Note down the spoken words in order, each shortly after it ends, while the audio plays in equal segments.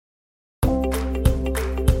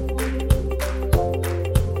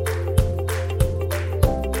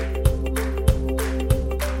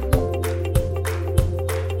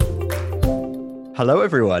Hello,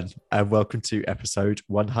 everyone, and welcome to episode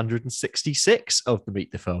 166 of the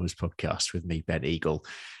Meet the Farmers podcast with me, Ben Eagle.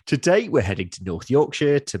 Today, we're heading to North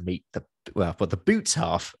Yorkshire to meet the Boots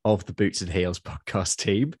half of the Boots and Heels podcast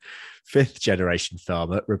team, fifth generation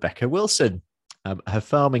farmer Rebecca Wilson. Her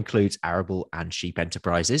farm includes arable and sheep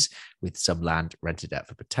enterprises, with some land rented out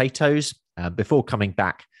for potatoes, before coming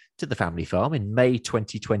back to the family farm in May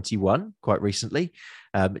 2021, quite recently.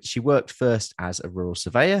 She worked first as a rural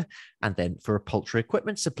surveyor and then for a poultry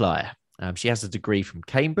equipment supplier. She has a degree from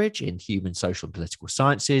Cambridge in Human, Social and Political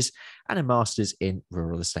Sciences and a master's in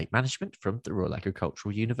Rural Estate Management from the Royal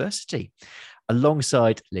Agricultural University.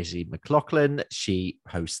 Alongside Lizzie McLaughlin, she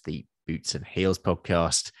hosts the Boots and Heels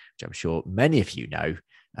podcast, which I'm sure many of you know,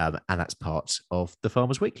 and that's part of the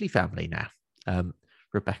Farmers Weekly family now.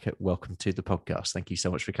 Rebecca, welcome to the podcast. Thank you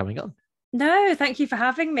so much for coming on. No, thank you for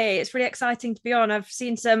having me. It's really exciting to be on. I've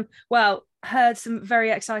heard some very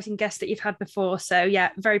exciting guests that you've had before. So yeah,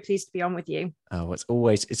 very pleased to be on with you. Oh, it's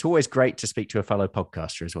always great to speak to a fellow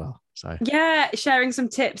podcaster as well. So yeah, sharing some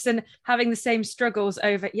tips and having the same struggles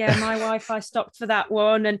over, my Wi-Fi stopped for that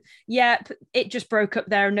one. And it just broke up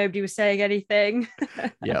there and nobody was saying anything.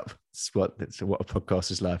 Yep. It's what a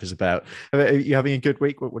podcaster's life is about. Are you having a good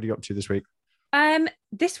week? What are you up to this week?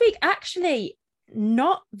 This week, actually,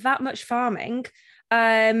 not that much farming.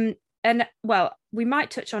 We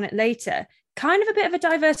might touch on it later. Kind of a bit of a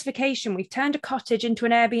diversification. We've turned a cottage into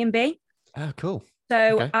an Airbnb. Oh, cool.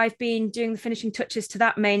 So okay. I've been doing the finishing touches to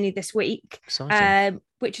that mainly this week,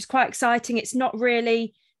 which is quite exciting. It's not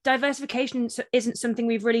really diversification isn't something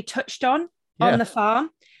we've really touched on the farm.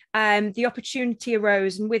 The opportunity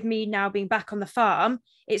arose, and with me now being back on the farm,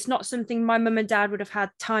 it's not something my mum and dad would have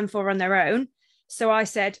had time for on their own. So I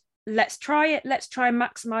said, let's try it. Let's try and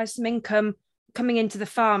maximize some income coming into the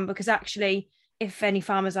farm, because actually, if any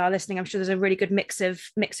farmers are listening, I'm sure there's a really good mix of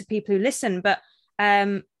people who listen, but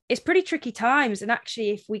it's pretty tricky times. And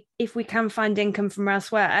actually, if we can find income from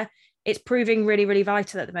elsewhere, it's proving really, really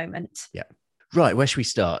vital at the moment. Yeah. Right. Where should we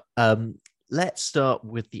start? Let's start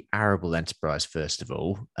with the arable enterprise first of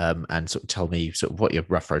all, and sort of tell me sort of what your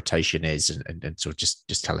rough rotation is, and sort of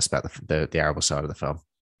just tell us about the arable side of the farm.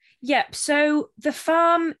 Yep. So the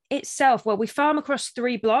farm itself, we farm across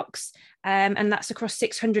 3 blocks, and that's across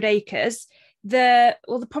 600 acres.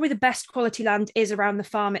 Probably the best quality land is around the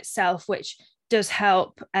farm itself, which does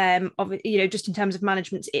help. Just in terms of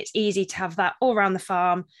management, it's easy to have that all around the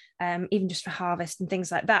farm, even just for harvest and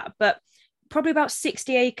things like that. But probably about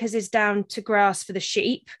 60 acres is down to grass for the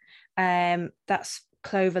sheep. That's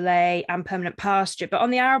clover lay and permanent pasture. But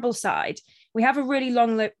on the arable side, we have a really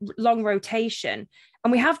long rotation,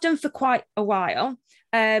 and we have done for quite a while.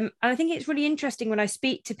 And I think it's really interesting when I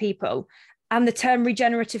speak to people and the term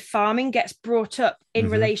regenerative farming gets brought up in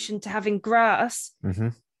relation to having grass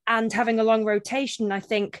and having a long rotation. I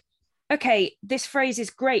think, okay, this phrase is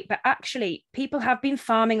great, but actually people have been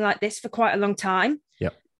farming like this for quite a long time.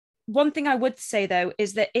 Yep. One thing I would say, though,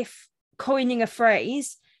 is that if coining a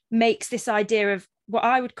phrase makes this idea of what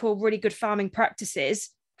I would call really good farming practices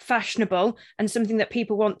fashionable and something that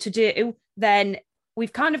people want to do, then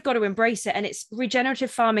we've kind of got to embrace it. And it's regenerative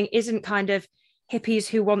farming isn't kind of hippies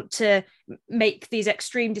who want to make these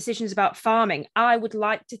extreme decisions about farming. I would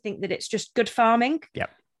like to think that it's just good farming. Yep.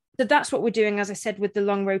 So that's what we're doing, as I said, with the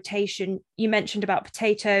long rotation. You mentioned about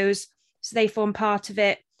potatoes, so they form part of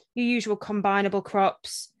it. Your usual combinable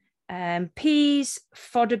crops, peas,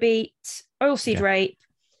 fodder beet, oilseed rape.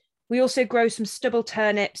 We also grow some stubble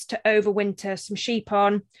turnips to overwinter some sheep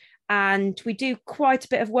on, and we do quite a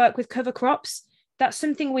bit of work with cover crops. That's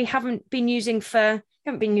something we haven't been using for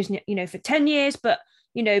 10 years, but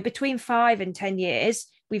between 5 and 10 years,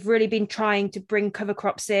 we've really been trying to bring cover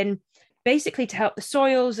crops in, basically to help the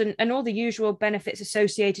soils and all the usual benefits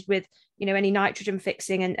associated with any nitrogen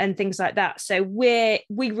fixing and things like that. So we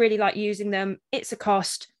really like using them. It's a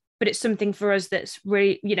cost, but it's something for us that's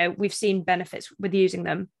really, we've seen benefits with using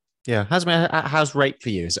them. Yeah. How's rape for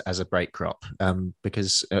you as a break crop?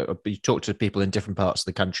 Because you talk to people in different parts of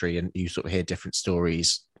the country and you sort of hear different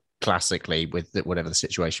stories classically with whatever the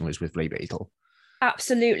situation was with flea beetle.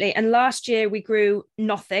 Absolutely. And last year we grew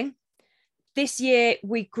nothing. This year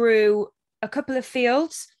we grew a couple of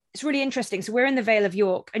fields. It's really interesting. So we're in the Vale of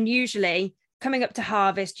York, and usually coming up to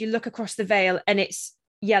harvest, you look across the Vale and it's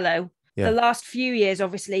yellow. Yeah. The last few years,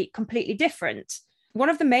 obviously, completely different. One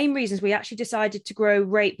of the main reasons we actually decided to grow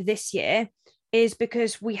rape this year is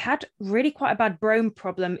because we had really quite a bad brome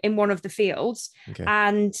problem in one of the fields. Okay.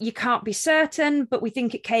 And you can't be certain, but we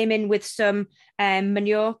think it came in with some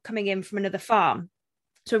manure coming in from another farm.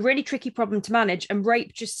 So a really tricky problem to manage. And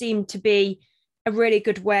rape just seemed to be a really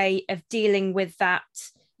good way of dealing with that,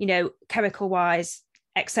 chemical wise,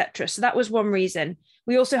 etc. So that was one reason.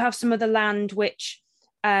 We also have some other land which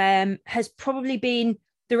has probably been,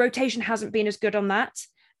 the rotation hasn't been as good on that.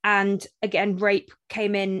 And again, rape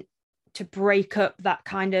came in to break up that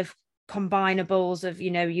kind of combinables of,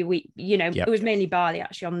 Yep. it was mainly barley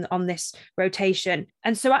actually on this rotation.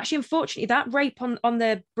 And so actually, unfortunately, that rape on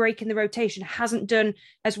the break in the rotation hasn't done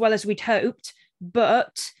as well as we'd hoped,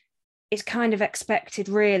 but it's kind of expected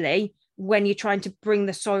really when you're trying to bring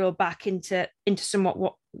the soil back into somewhat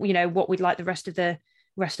what we'd like the rest of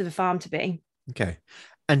the farm to be. Okay.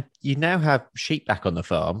 And you now have sheep back on the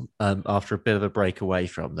farm after a bit of a break away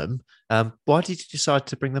from them. Why did you decide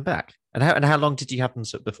to bring them back? And how long did you have them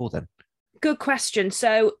before then? Good question.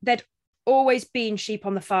 So there'd always been sheep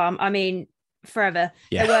on the farm. I mean, forever.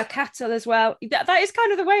 Yeah. There were cattle as well. That is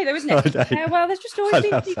kind of the way, though, isn't it? Well, there's just always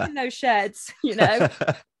been sheep in those sheds,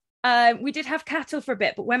 We did have cattle for a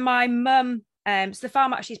bit, but when my mum, so the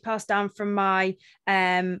farm actually is passed down from my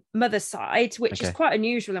mother's side, which is quite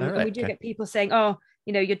unusual. And, we do get people saying, oh,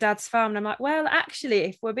 your dad's farm. And I'm like, well, actually,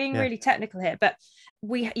 if we're being really technical here, but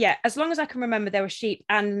as long as I can remember, there were sheep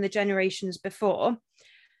and in the generations before.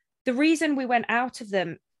 The reason we went out of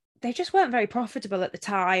them, they just weren't very profitable at the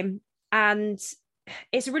time. And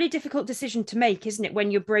it's a really difficult decision to make, isn't it,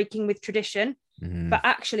 when you're breaking with tradition? But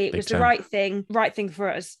actually, it was the right thing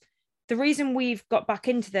for us. The reason we've got back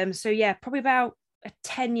into them, so probably about a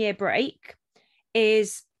 10-year break,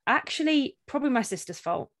 is actually probably my sister's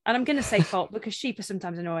fault. And I'm going to say fault because sheep are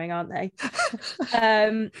sometimes annoying, aren't they?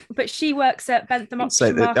 But she works at Bentham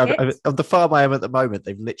Auction Market. On the farm I am at the moment,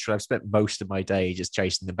 I've spent most of my day just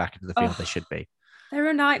chasing them back into the field. They should be. They're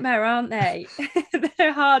a nightmare, aren't they?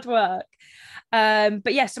 They're hard work.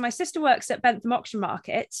 But so my sister works at Bentham Auction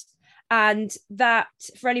Market. And that,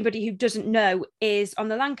 for anybody who doesn't know, is on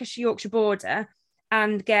the Lancashire-Yorkshire border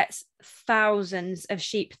and gets thousands of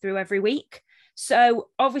sheep through every week. So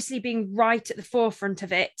obviously being right at the forefront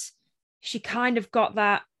of it, she got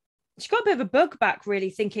a bit of a bug back, really,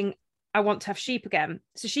 thinking, I want to have sheep again.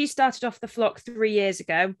 So she started off the flock 3 years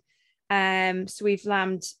ago. So we've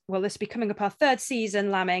lambed, this will be coming up our third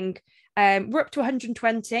season lambing. We're up to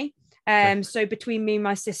 120. So between me and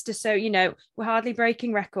my sister, so we're hardly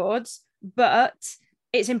breaking records, but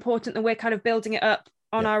it's important that we're kind of building it up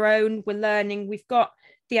on our own. We're learning. We've got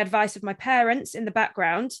the advice of my parents in the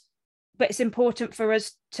background, but it's important for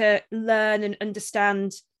us to learn and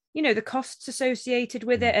understand, the costs associated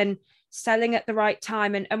with it and selling at the right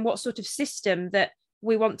time and what sort of system that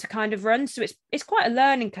we want to kind of run. So it's quite a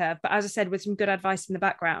learning curve, but as I said, with some good advice in the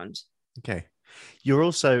background. Okay. You're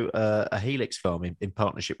also a Helix farm in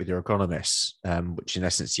partnership with your agronomists, which in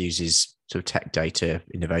essence uses sort of tech data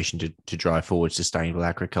innovation to drive forward sustainable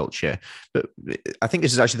agriculture. But I think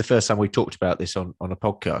this is actually the first time we've talked about this on a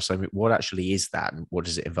podcast. I mean, what actually is that and what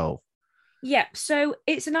does it involve? Yeah, so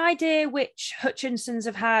it's an idea which Hutchinson's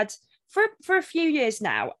have had for a few years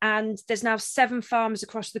now, and there's now 7 farms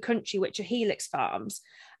across the country which are Helix farms.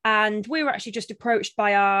 And we were actually just approached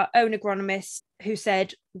by our own agronomist who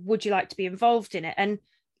said, would you like to be involved in it? And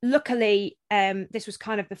luckily, this was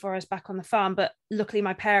kind of before I was back on the farm, but luckily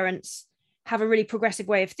my parents have a really progressive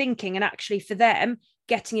way of thinking. And actually for them,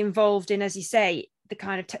 getting involved in, as you say, the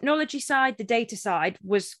kind of technology side, the data side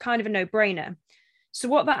was kind of a no-brainer. So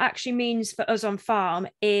what that actually means for us on farm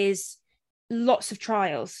is lots of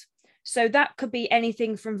trials. So that could be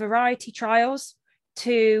anything from variety trials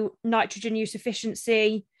to nitrogen use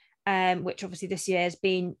efficiency, which obviously this year has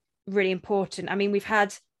been really important. I mean, we've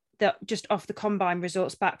had just off the combine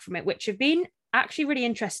results back from it, which have been actually really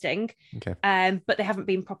interesting, but they haven't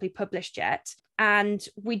been properly published yet. And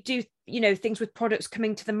we do, things with products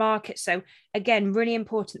coming to the market. So again, really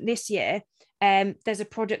important this year. There's a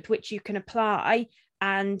product which you can apply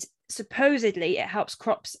and supposedly it helps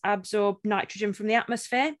crops absorb nitrogen from the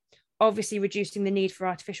atmosphere, obviously reducing the need for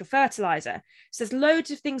artificial fertilizer. So there's loads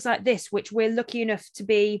of things like this, which we're lucky enough to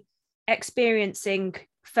be experiencing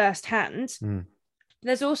firsthand.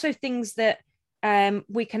 There's also things that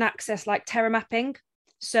we can access, like terra mapping.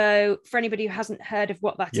 So for anybody who hasn't heard of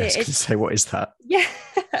what that is. I was going to say, what is that? Yeah.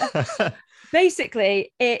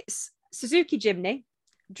 Basically, it's Suzuki Jimny,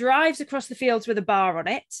 drives across the fields with a bar on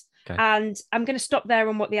it. And I'm going to stop there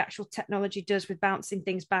on what the actual technology does with bouncing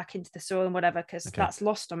things back into the soil and whatever, because that's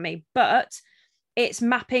lost on me. But it's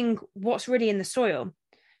mapping what's really in the soil.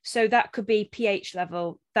 So that could be pH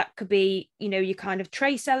level, that could be, your kind of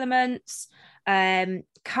trace elements,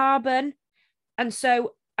 carbon. And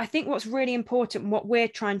so I think what's really important, what we're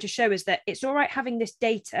trying to show is that it's all right having this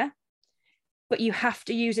data, but you have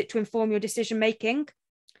to use it to inform your decision making.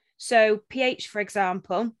 So pH, for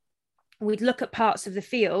example, we'd look at parts of the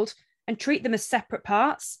field and treat them as separate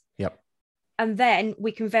parts. Yep. And then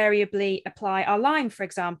we can variably apply our lime, for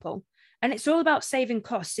example. And it's all about saving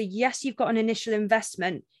costs. So yes, you've got an initial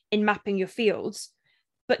investment in mapping your fields,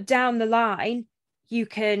 but down the line, you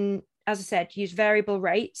can, as I said, use variable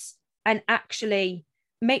rates and actually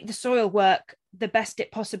make the soil work the best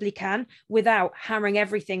it possibly can without hammering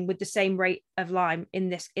everything with the same rate of lime in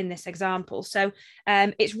this example. So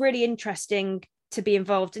it's really interesting to be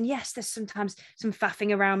involved. And yes, there's sometimes some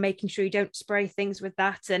faffing around, making sure you don't spray things with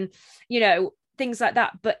that and, things like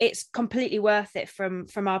that, but it's completely worth it from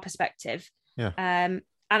our perspective. Yeah. And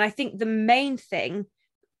I think the main thing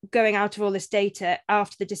going out of all this data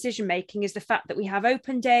after the decision making is the fact that we have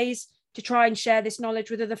open days to try and share this knowledge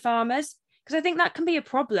with other farmers, because I think that can be a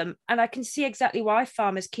problem. And I can see exactly why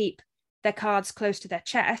farmers keep their cards close to their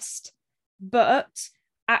chest, but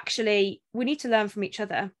actually we need to learn from each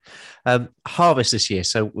other. Harvest this year.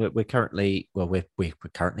 So we're currently,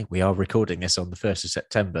 we are recording this on the 1st of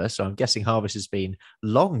September. So I'm guessing harvest has been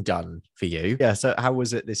long done for you. Yeah. So how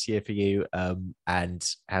was it this year for you?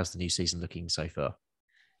 And how's the new season looking so far?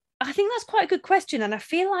 I think that's quite a good question. And I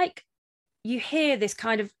feel like you hear this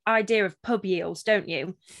kind of idea of pub yields, don't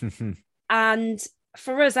you? And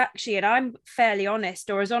for us, actually, and I'm fairly honest,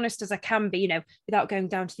 or as honest as I can be, without going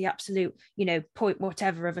down to the absolute, point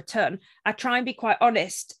whatever of a ton, I try and be quite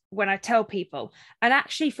honest when I tell people. And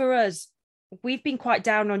actually for us, we've been quite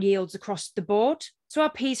down on yields across the board. So our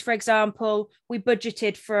peas, for example, we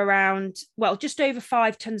budgeted for around, just over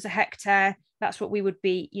 5 tons a hectare. That's what we would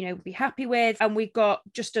be, be happy with. And we got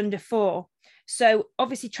just under 4. So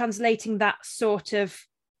obviously translating that sort of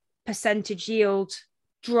percentage yield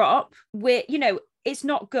drop, it's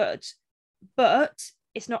not good, but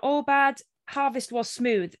it's not all bad. Harvest was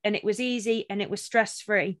smooth and it was easy and it was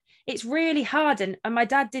stress-free. It's really hard. And my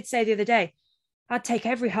dad did say the other day, I'd take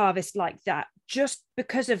every harvest like that, just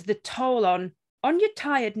because of the toll on your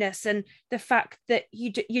tiredness and the fact that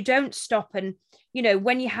you don't stop. And,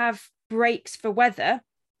 when you have breaks for weather,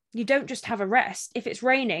 you don't just have a rest. If it's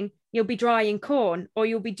raining, you'll be drying corn or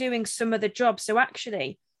you'll be doing some other job. So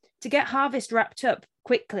actually, to get harvest wrapped up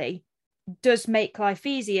quickly does make life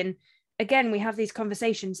easy. And again, we have these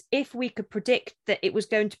conversations. If we could predict that it was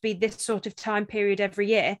going to be this sort of time period every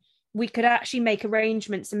year, we could actually make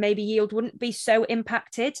arrangements and maybe yield wouldn't be so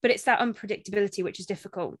impacted. But it's that unpredictability which is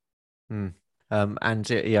difficult.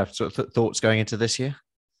 Thoughts going into this year?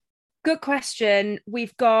 Good question.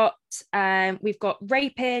 We've got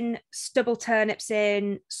rape in, stubble turnips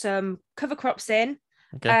in, some cover crops in.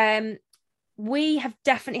 Okay. We have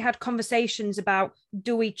definitely had conversations about,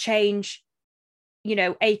 do we change,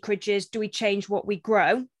 acreages? Do we change what we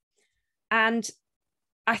grow? And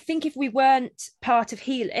I think if we weren't part of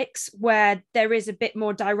Helix, where there is a bit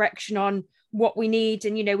more direction on what we need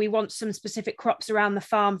and, we want some specific crops around the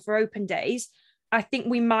farm for open days, I think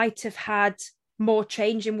we might have had more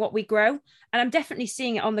change in what we grow. And I'm definitely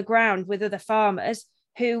seeing it on the ground with other farmers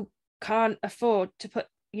who can't afford to put,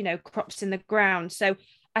 crops in the ground. So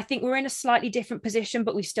I think we're in a slightly different position,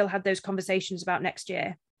 but we still had those conversations about next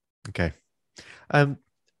year. Okay.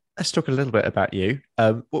 Let's talk a little bit about you.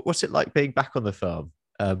 What's it like being back on the farm?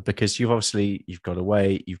 Because you've gone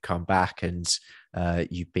away, you've come back, and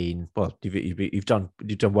you've done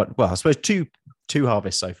what? Well, I suppose two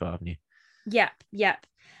harvests so far, haven't you? Yep.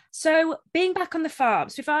 So being back on the farm.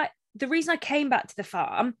 So the reason I came back to the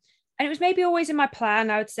farm, and it was maybe always in my plan,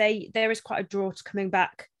 I would say there is quite a draw to coming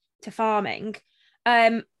back to farming.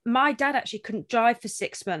 My dad actually couldn't drive for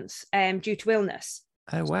 6 months due to illness.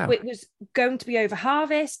 Oh, wow. So it was going to be over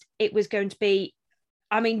harvest. It was going to be,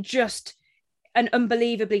 just an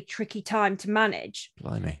unbelievably tricky time to manage.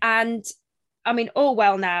 Blimey. And all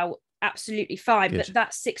well now, absolutely fine. Good. But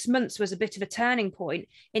that 6 months was a bit of a turning point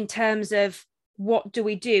in terms of what do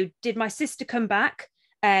we do? Did my sister come back?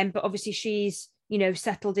 But obviously she's,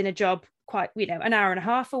 settled in a job quite, an hour and a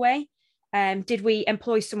half away. Did we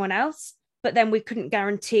employ someone else? But then we couldn't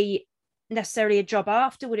guarantee necessarily a job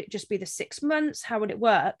after. Would it just be the 6 months? How would it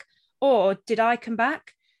work? Or did I come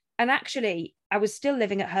back? And actually, I was still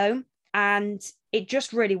living at home and it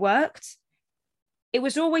just really worked. It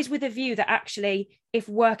was always with a view that actually, if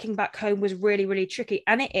working back home was really, really tricky,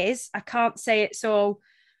 and it is, I can't say it's all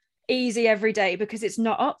easy every day because it's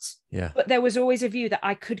not. Yeah. But there was always a view that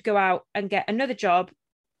I could go out and get another job.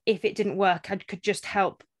 If it didn't work, I could just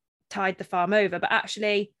help tide the farm over. But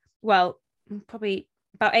actually, probably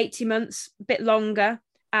about 18 months, a bit longer.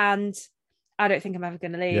 And I don't think I'm ever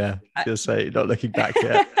going to leave. Yeah, I was going to say, not looking back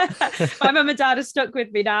yet. My mum and dad are stuck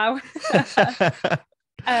with me now.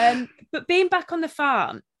 But being back on the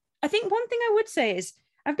farm, I think one thing I would say is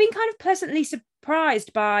I've been kind of pleasantly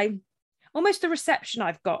surprised by, almost the reception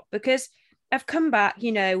I've got, because I've come back,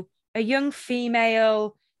 a young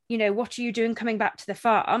female, what are you doing coming back to the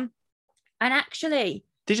farm? And actually,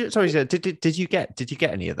 did you get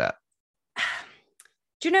any of that?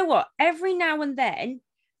 Do you know what? Every now and then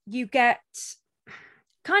you get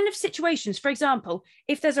kind of situations. For example,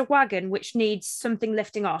 if there's a wagon which needs something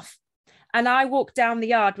lifting off, and I walk down the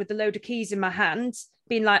yard with a load of keys in my hand,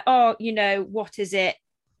 being like, oh, what is it?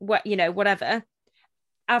 What, whatever.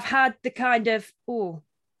 I've had the kind of, oh,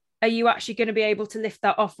 are you actually going to be able to lift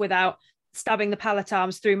that off without stabbing the pallet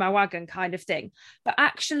arms through my wagon kind of thing? But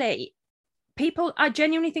actually, I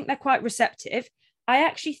genuinely think they're quite receptive. I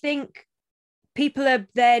actually think people are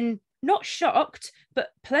then not shocked, but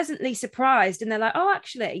pleasantly surprised. And they're like, oh,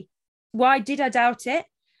 actually, why did I doubt it?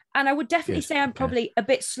 And I would definitely say I'm probably a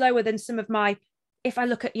bit slower than some of if I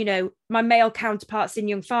look at, my male counterparts in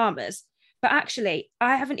young farmers. But actually,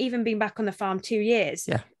 I haven't even been back on the farm 2 years.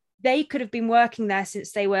 Yeah. They could have been working there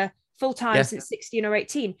since they were full-time, since 16 or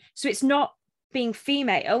 18. So it's not being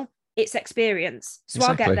female, it's experience. So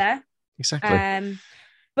exactly. I'll get there. Exactly.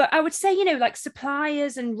 But I would say, like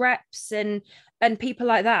suppliers and reps and people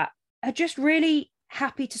like that are just really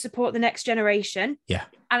happy to support the next generation. Yeah.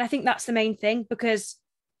 And I think that's the main thing, because,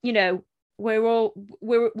 we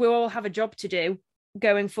all have a job to do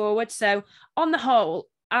going forward. So on the whole,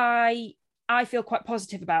 I feel quite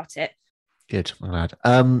positive about it. Good. I'm glad.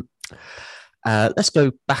 Let's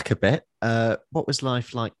go back a bit. What was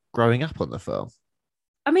life like growing up on the farm?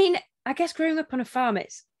 I mean, I guess growing up on a farm,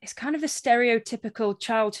 it's kind of a stereotypical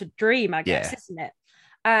childhood dream, I guess, isn't it?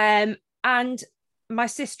 And my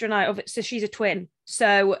sister and I, so she's a twin.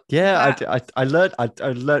 So I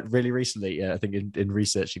learned really recently, I think in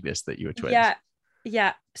researching this, that you were twins.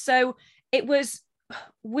 Yeah. So it was,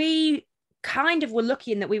 we kind of were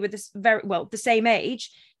lucky in that we were the same age,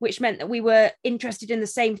 which meant that we were interested in the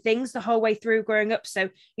same things the whole way through growing up. So,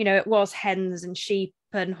 it was hens and sheep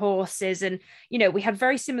and horses, and, we had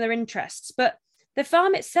very similar interests. But the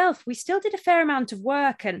farm itself, we still did a fair amount of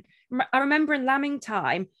work. And I remember in lambing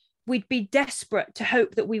time, we'd be desperate to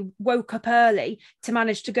hope that we woke up early to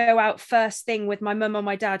manage to go out first thing with my mum or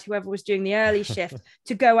my dad, whoever was doing the early shift,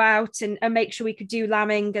 to go out and make sure we could do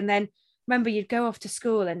lambing. And then remember, you'd go off to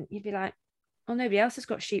school and you'd be like, oh, nobody else has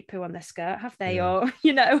got sheep poo on their skirt, have they?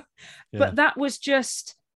 Yeah. Or, but that was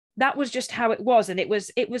just how it was. And it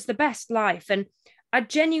was the best life. And I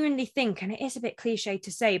genuinely think, and it is a bit cliche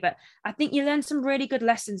to say, but I think you learn some really good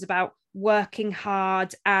lessons about working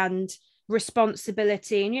hard and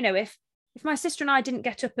responsibility. And, if my sister and I didn't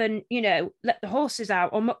get up and, let the horses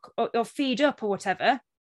out or feed up or whatever,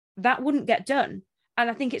 that wouldn't get done. And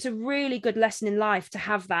I think it's a really good lesson in life to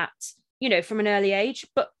have that, from an early age.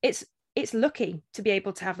 But it's lucky to be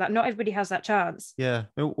able to have that. Not everybody has that chance. Yeah.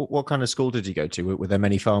 What kind of school did you go to? Were there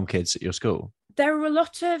many farm kids at your school? There were a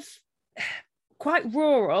lot of quite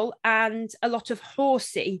rural and a lot of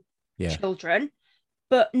horsey children,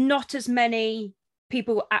 but not as many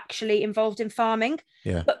people actually involved in farming.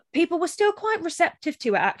 Yeah. But people were still quite receptive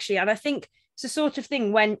to it, actually. And I think it's the sort of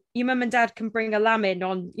thing when your mum and dad can bring a lamb in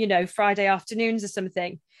on, Friday afternoons or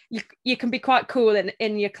something, you can be quite cool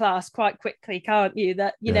in your class quite quickly, can't you?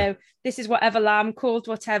 That, this is whatever lamb called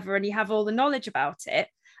whatever, and you have all the knowledge about it.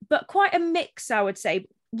 But quite a mix, I would say,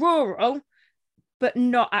 rural, but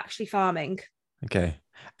not actually farming. Okay.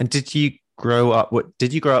 And did you grow up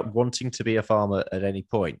wanting to be a farmer at any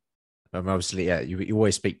point? Obviously, you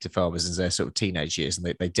always speak to farmers in their sort of teenage years,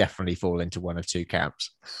 and they definitely fall into one of two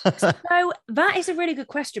camps. So that is a really good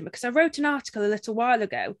question, because I wrote an article a little while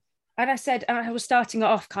ago, and I said, and I was starting it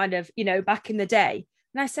off kind of, back in the day.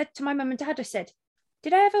 And I said to my mum and dad, I said,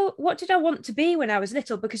 what did I want to be when I was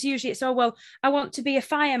little? Because usually it's, I want to be a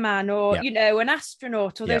fireman or, an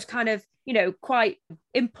astronaut or those kind of, quite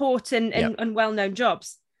important and well-known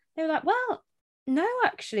jobs. They were like, well, no,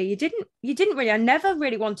 actually, you didn't really. I never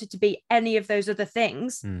really wanted to be any of those other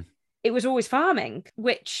things. It was always farming,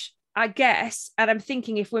 which I guess, and I'm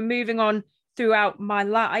thinking if we're moving on throughout my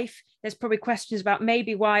life, there's probably questions about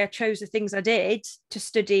maybe why I chose the things I did to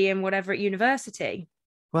study and whatever at university.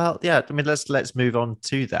 Well, yeah, I mean, let's move on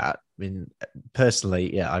to that. I mean,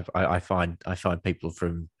 personally, yeah, I find people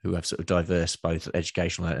who have sort of diverse both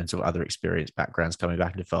educational and sort of other experience backgrounds coming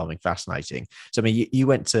back into farming fascinating. So, I mean, you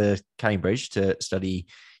went to Cambridge to study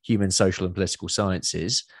human, social, and political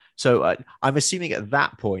sciences. So, I'm assuming at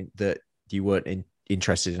that point that you weren't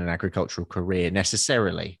interested in an agricultural career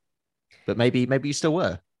necessarily, but maybe you still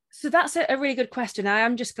were. So that's a really good question. I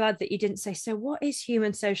am just glad that you didn't say, so what is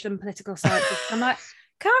human, social, and political sciences? I'm like,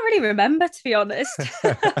 can't really remember, to be honest.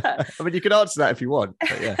 I mean, you can answer that if you want.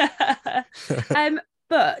 But yeah.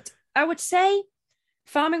 But I would say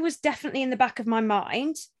farming was definitely in the back of my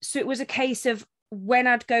mind. So it was a case of when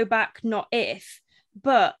I'd go back, not if.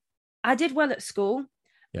 But I did well at school.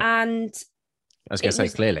 Yeah. And I was going to say,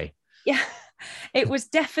 clearly. Yeah, it was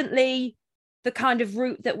definitely the kind of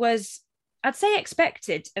route that was, I'd say,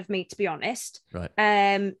 expected of me, to be honest, right.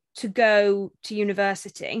 To go to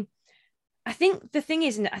university. I think the thing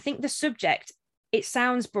is, I think the subject, it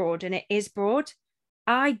sounds broad and it is broad.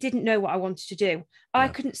 I didn't know what I wanted to do. I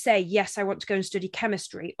couldn't say, yes, I want to go and study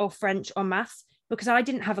chemistry or French or maths because I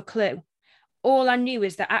didn't have a clue. All I knew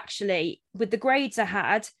is that actually, with the grades I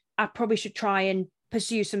had, I probably should try and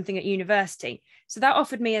pursue something at university. So that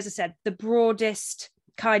offered me, as I said, the broadest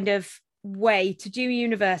kind of way to do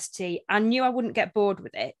university. I knew I wouldn't get bored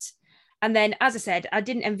with it. And then, as I said, I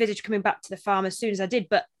didn't envisage coming back to the farm as soon as I did,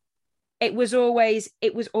 but it was always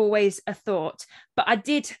a thought. But I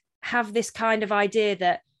did have this kind of idea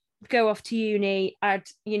that I'd go off to uni, I'd,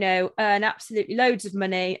 earn absolutely loads of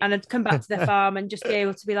money, and I'd come back to the farm and just be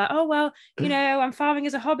able to be like, oh, well, I'm farming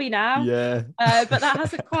as a hobby now. Yeah. But that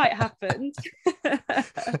hasn't quite happened.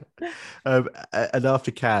 And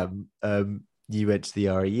after CAM, you went to the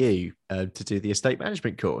REU to do the estate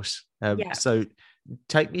management course. So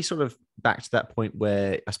take me sort of back to that point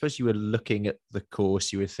where I suppose you were looking at the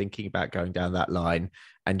course, you were thinking about going down that line,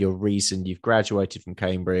 and your reason, you've graduated from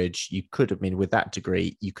Cambridge, you could have been, with that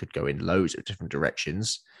degree, you could go in loads of different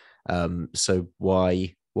directions. So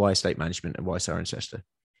why estate management and why Cirencester?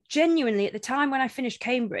 Genuinely, at the time when I finished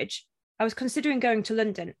Cambridge, I was considering going to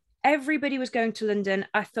London. Everybody was going to London.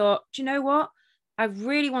 I thought, do you know what? I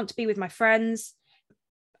really want to be with my friends.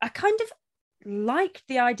 I kind of liked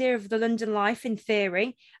the idea of the London life in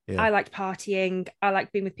theory. I liked partying. I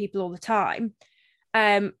liked being with people all the time.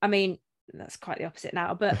 I mean, that's quite the opposite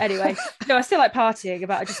now. But anyway, no, I still like partying,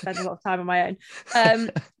 but I just spend a lot of time on my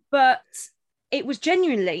own. But it was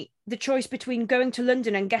genuinely the choice between going to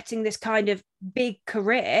London and getting this kind of big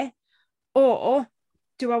career, or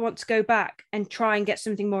do I want to go back and try and get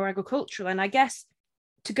something more agricultural? And I guess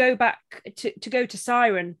to go back to go to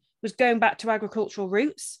Ciren was going back to agricultural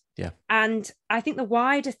roots. Yeah. And I think the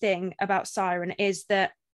wider thing about Ciren is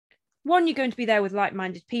that, one, you're going to be there with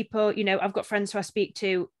like-minded people. I've got friends who I speak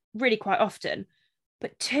to really quite often.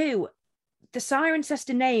 But two, the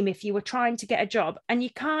Cirencester name, if you were trying to get a job, and you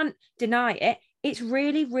can't deny it, it's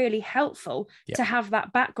really, really helpful to have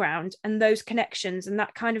that background and those connections and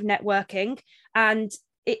that kind of networking. And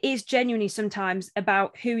it is genuinely sometimes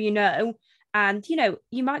about who you know. And,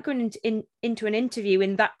 you might go into an interview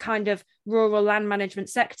in that kind of rural land management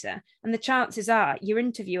sector, and the chances are your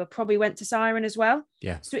interviewer probably went to Ciren as well.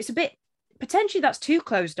 Yeah. So it's a bit, potentially that's too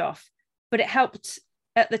closed off, but it helped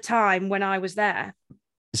at the time when I was there.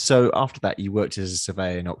 So after that, you worked as a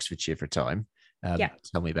surveyor in Oxfordshire for a time.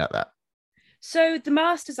 Tell me about that. So the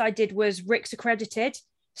master's I did was RICS accredited.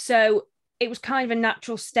 So it was kind of a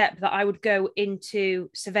natural step that I would go into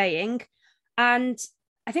surveying. And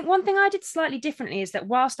I think one thing I did slightly differently is that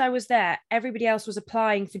whilst I was there, everybody else was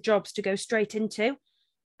applying for jobs to go straight into.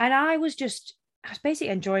 And I was basically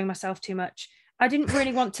enjoying myself too much. I didn't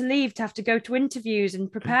really want to leave to have to go to interviews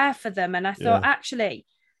and prepare for them. And I thought, actually,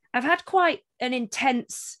 I've had quite an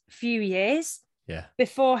intense few years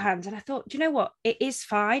beforehand. And I thought, do you know what? It is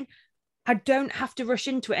fine. I don't have to rush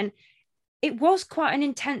into it. And it was quite an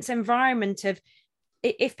intense environment of,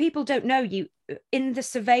 if people don't know, you in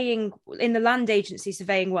the land agency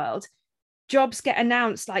surveying world, jobs get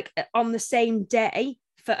announced like on the same day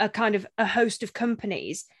for a kind of a host of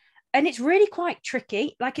companies, and it's really quite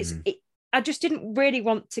tricky. Like I just didn't really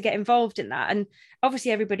want to get involved in that. And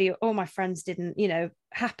obviously all my friends didn't,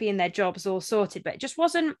 happy in their jobs, all sorted, but it just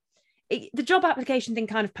wasn't, the job application thing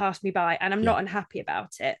kind of passed me by, and I'm not unhappy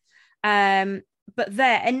about it. But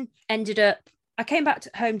then I came back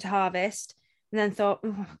home to Harvest, and then thought,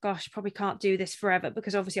 oh gosh, probably can't do this forever,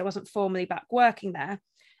 because obviously I wasn't formally back working there,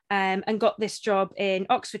 and got this job in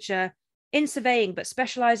Oxfordshire in surveying, but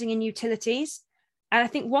specialising in utilities. And I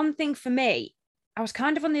think one thing for me, I was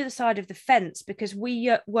kind of on the other side of the fence, because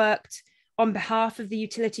we worked on behalf of the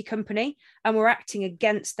utility company and we're acting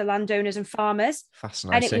against the landowners and farmers.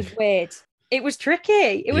 Fascinating. And it was weird. It was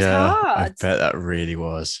tricky. It was hard. I bet that really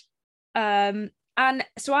was. And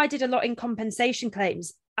so I did a lot in compensation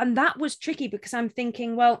claims. And that was tricky, because I'm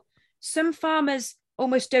thinking, well, some farmers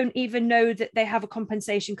almost don't even know that they have a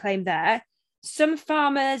compensation claim there. Some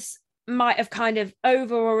farmers might have kind of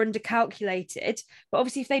over or under calculated, but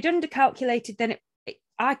obviously if they'd under calculated, then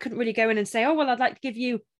I couldn't really go in and say, oh, well, I'd like to give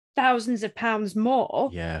you thousands of pounds more.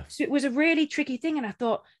 Yeah. So it was a really tricky thing. And I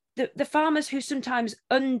thought the farmers who sometimes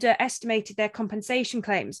underestimated their compensation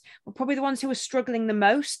claims were probably the ones who were struggling the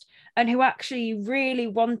most. and who actually really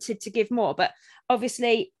wanted to give more. But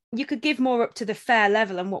obviously you could give more up to the fair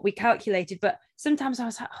level and what we calculated, but sometimes I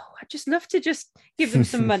was like, oh, I'd just love to just give them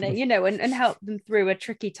some money, you know, and help them through a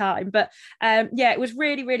tricky time. But yeah, it was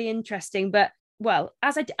really, really interesting. But well,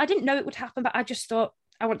 as I didn't know it would happen, but I just thought,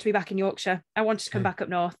 I want to be back in Yorkshire. I wanted to come back up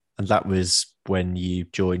north. And that was when you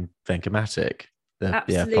joined Vencomatic, the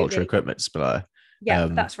poultry Absolutely. equipment supplier. Yeah,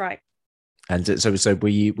 that's right. And so were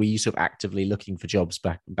you sort of actively looking for jobs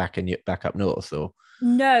back up north, or?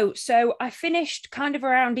 No, so I finished kind of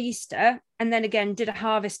around Easter and then again did a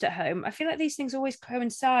harvest at home. I feel like these things always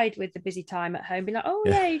coincide with the busy time at home. Be like, oh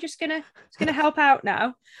yeah, you're just gonna help out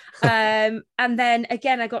now. And then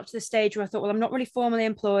again, I got to the stage where I thought, well, I'm not really formally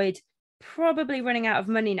employed, probably running out of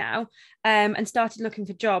money now, and started looking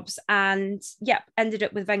for jobs. And yep, ended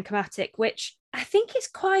up with Vencomatic, which I think is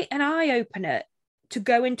quite an eye opener to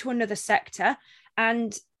go into another sector.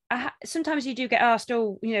 And sometimes you do get asked,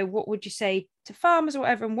 oh, you know, what would you say to farmers or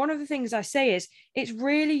whatever? And one of the things I say is it's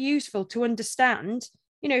really useful to understand,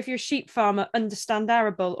 you know, if you're a sheep farmer, understand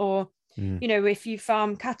arable, or, you know, if you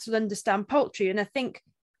farm cattle, understand poultry. And I think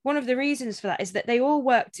one of the reasons for that is that they all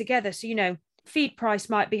work together. So, you know, feed price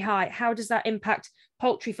might be high. How does that impact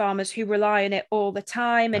poultry farmers who rely on it all the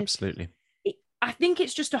time? And Absolutely. I think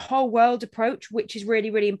it's just a whole world approach, which is really,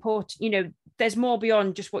 really important. You know, there's more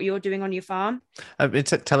beyond just what you're doing on your farm.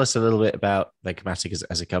 Tell us a little bit about Vencomatic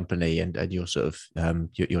as a company and your sort of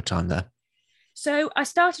your time there. So I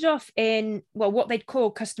started off in, well, what they'd call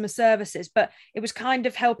customer services, but it was kind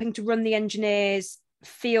of helping to run the engineers,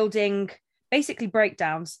 fielding, basically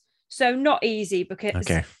breakdowns. So not easy because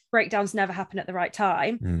breakdowns never happen at the right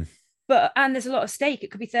time. And there's a lot of stake.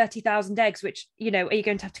 It could be 30,000 eggs, which, you know, are you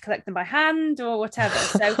going to have to collect them by hand or whatever?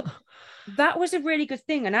 So that was a really good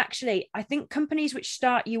thing. And actually, I think companies which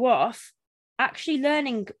start you off actually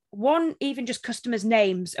learning, one, even just customers'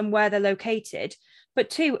 names and where they're located, but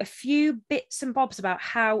two, a few bits and bobs about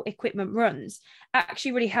how equipment runs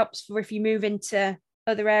actually really helps for if you move into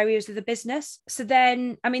other areas of the business. So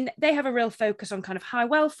then, I mean, they have a real focus on kind of high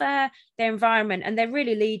welfare, their environment, and they're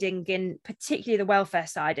really leading in particularly the welfare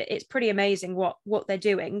side. It's pretty amazing what they're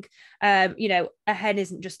doing. You know, a hen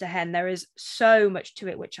isn't just a hen. There is so much to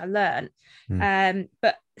it, which I learned.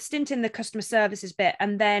 But stint in the customer services bit,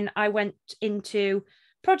 and then I went into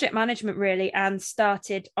project management really and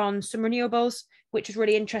started on some renewables, which was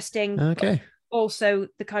really interesting. Okay. Also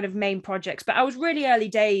the kind of main projects, but I was really early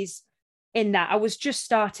days in that. I was just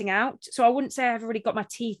starting out. So I wouldn't say I've already got my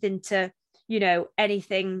teeth into, you know,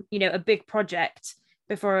 anything, you know, a big project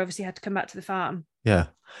before I obviously had to come back to the farm. Yeah.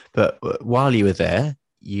 But while you were there,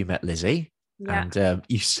 you met Lizzie and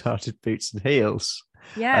you started Boots and Heels.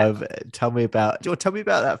 Yeah. Tell me about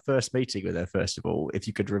that first meeting with her, first of all, if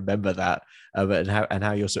you could remember that, and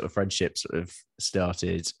how your sort of friendship sort of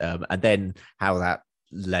started, and then how that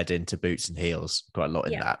led into Boots and Heels. Quite a lot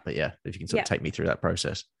in that, but yeah, if you can sort of take me through that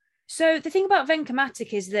process. So the thing about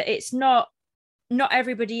Vencomatic is that it's not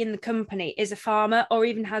everybody in the company is a farmer or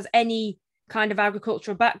even has any kind of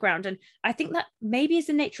agricultural background. And I think that maybe is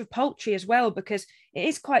the nature of poultry as well, because it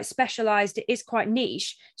is quite specialized, it is quite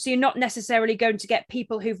niche. So you're not necessarily going to get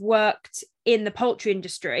people who've worked in the poultry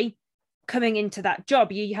industry coming into that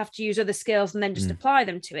job. You have to use other skills and then just apply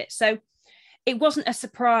them to it. So it wasn't a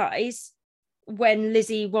surprise when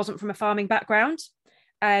Lizzie wasn't from a farming background.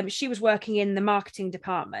 She was working in the marketing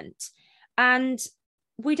department, and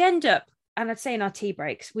we'd end up, and I'd say in our tea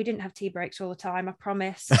breaks, we didn't have tea breaks all the time, I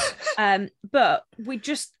promise. But we'd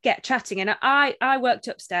just get chatting, and I worked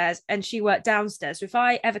upstairs and she worked downstairs. So if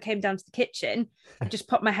I ever came down to the kitchen, I'd just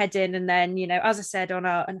pop my head in, and then, you know, as I said, on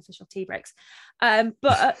our unofficial tea breaks.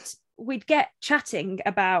 But we'd get chatting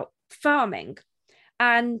about farming,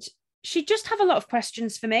 and she'd just have a lot of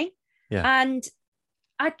questions for me. Yeah. And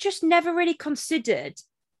I just never really considered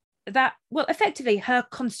that, well, effectively her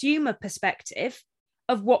consumer perspective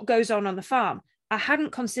of what goes on the farm. I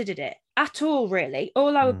hadn't considered it at all, really.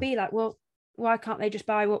 All I would be like, well, why can't they just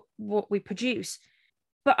buy what we produce?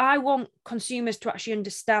 But I want consumers to actually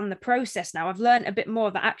understand the process now. I've learned a bit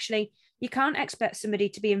more that actually you can't expect somebody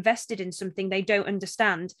to be invested in something they don't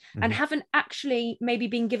understand and haven't actually maybe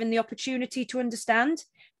been given the opportunity to understand.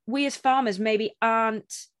 We as farmers maybe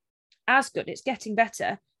aren't as good, it's getting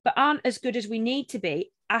better, but aren't as good as we need to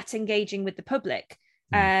be at engaging with the public.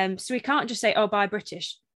 So we can't just say, oh, buy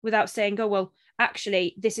British, without saying, oh, well,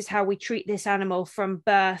 actually, this is how we treat this animal from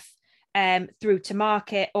birth through to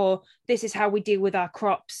market, or this is how we deal with our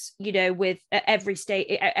crops, you know, with every state,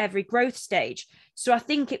 every growth stage. So I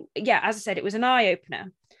think as I said, it was an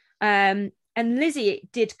eye-opener. And Lizzie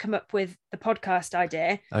did come up with the podcast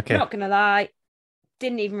idea. Okay. Not gonna lie,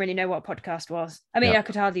 didn't even really know what a podcast was. I mean, I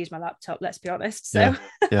could hardly use my laptop, let's be honest. So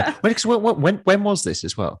yeah. When was this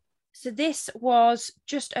as well? So this was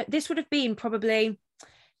just, this would have been probably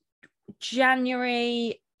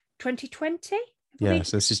January 2020. Yeah,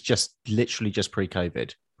 so this is just literally just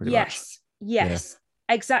pre-COVID. Yes,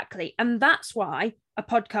 exactly. And that's why a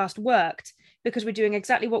podcast worked, because we're doing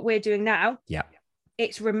exactly what we're doing now. Yeah.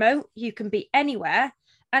 It's remote. You can be anywhere.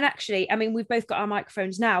 And actually, I mean, we've both got our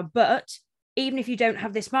microphones now, but even if you don't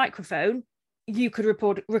have this microphone, you could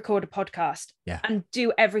record a podcast and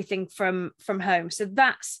do everything from home. So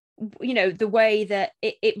that's, you know, the way that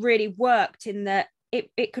it really worked, in that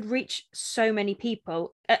it could reach so many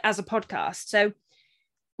people as a podcast. So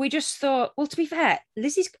we just thought, well, to be fair,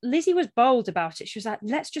 Lizzie was bold about it. She was like,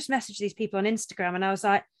 let's just message these people on Instagram. And I was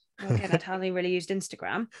like, well, again, I'd hardly really used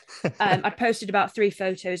Instagram. I'd posted about 3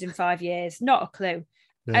 photos in 5 years, not a clue.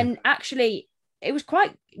 Yeah. And actually, it was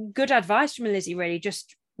quite good advice from Lizzie, really.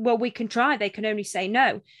 Just, well, we can try, they can only say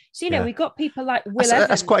no. So, you know, we got people like Will Evans.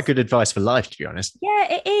 That's quite good advice for life, to be honest. Yeah,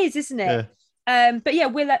 it is, isn't it? Yeah. But yeah,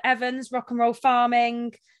 Will Evans, Rock and Roll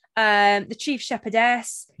Farming, the Chief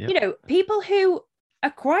Shepherdess, you know, people who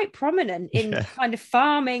are quite prominent in kind of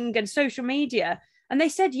farming and social media. And they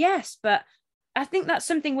said yes, but I think that's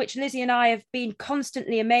something which Lizzie and I have been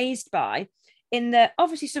constantly amazed by, in that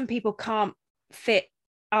obviously some people can't fit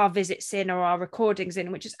our visits in or our recordings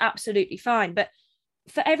in, which is absolutely fine. But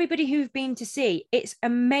for everybody who've been to see, it's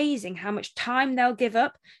amazing how much time they'll give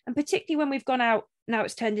up. And particularly when we've gone out, now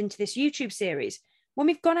it's turned into this YouTube series, when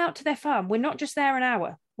we've gone out to their farm, we're not just there an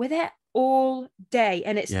hour, we're there all day.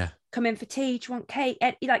 And it's come in for tea, do you want cake?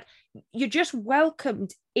 And, like, you're just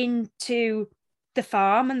welcomed into the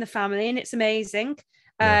farm and the family, and it's amazing.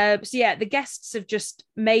 So yeah, the guests have just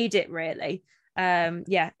made it, really.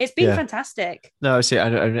 It's been fantastic. No, I see.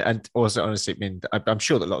 And also, honestly, I mean, I'm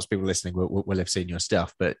sure that lots of people listening will have seen your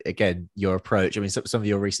stuff, but again, your approach, I mean, some of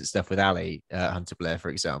your recent stuff with Ali Hunter Blair, for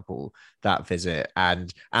example, that visit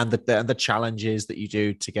and the challenges that you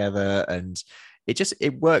do together, and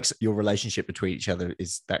it works. Your relationship between each other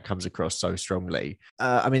that comes across so strongly.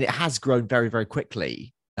 I mean, it has grown very, very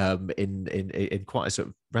quickly. In quite a sort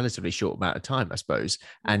of relatively short amount of time, I suppose.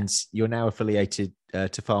 And you're now affiliated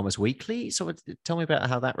to Farmers Weekly. So tell me about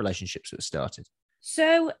how that relationship sort of started.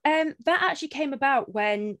 So that actually came about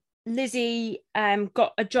when Lizzie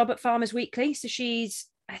got a job at Farmers Weekly. So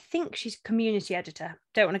I think she's community editor.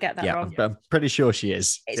 Don't want to get that wrong. I'm pretty sure she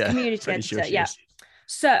is. It's community editor, is.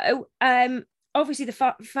 So obviously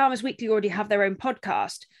the Farmers Weekly already have their own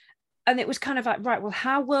podcast. And it was kind of like, right, well,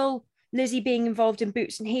 how will Lizzie being involved in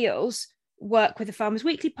Boots and Heels work with the Farmers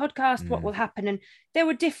Weekly podcast? What will happen? And there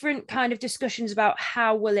were different kind of discussions about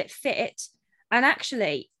how will it fit. And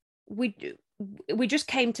actually, we just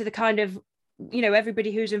came to the kind of, you know,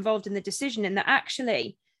 everybody who's involved in the decision, and that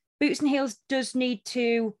actually Boots and Heels does need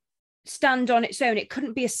to stand on its own. It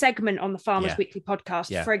couldn't be a segment on the Farmers Weekly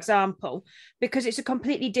podcast, for example, because it's a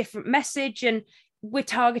completely different message and we're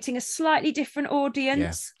targeting a slightly different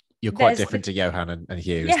audience. You're quite different to Johan and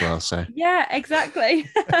Hugh as well. So yeah, exactly.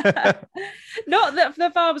 Not that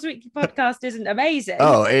the Farmers Weekly podcast isn't amazing.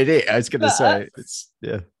 Oh, it is. I was going to say it's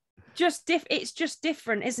it's just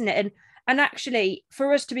different, isn't it? And actually,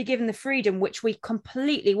 for us to be given the freedom, which we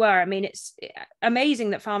completely were. I mean, it's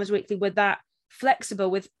amazing that Farmers Weekly were that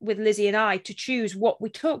flexible with Lizzie and I to choose what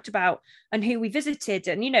we talked about and who we visited.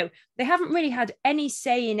 And, you know, they haven't really had any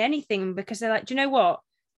say in anything, because they're like, do you know what?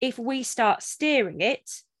 If we start steering it,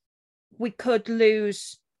 we could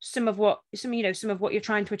lose some of what you're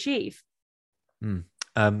trying to achieve. So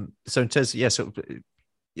in terms of,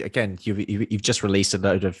 again, you've just released a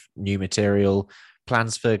load of new material.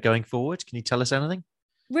 Plans for going forward? Can you tell us anything?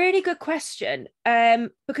 Really good question.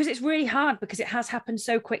 Because it's really hard, because it has happened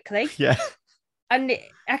so quickly. Yeah. And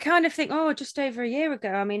I kind of think, just over a year ago.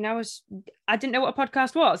 I mean, I didn't know what a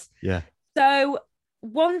podcast was. Yeah. So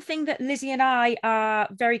one thing that Lizzie and I are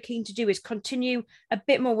very keen to do is continue a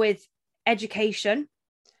bit more with education.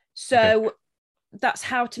 So that's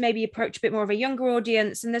how to maybe approach a bit more of a younger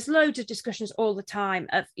audience. And there's loads of discussions all the time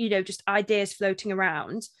of, you know, just ideas floating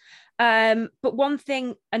around. But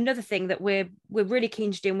another thing that we're really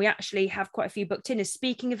keen to do, and we actually have quite a few booked in, is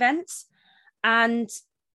speaking events. And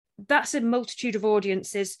that's a multitude of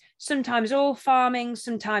audiences, sometimes all farming,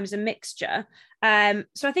 sometimes a mixture.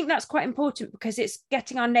 So I think that's quite important, because it's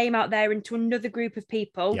getting our name out there into another group of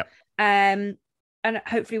people. Yep. And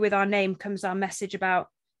hopefully with our name comes our message about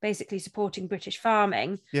basically supporting British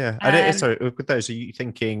farming. Yeah. And sorry, with those, are you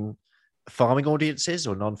thinking farming audiences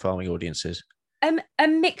or non-farming audiences? A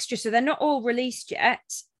mixture. So they're not all released yet.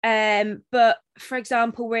 But for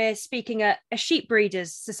example, we're speaking at a sheep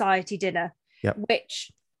breeders society dinner. Yep.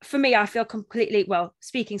 which for me, I feel completely, well,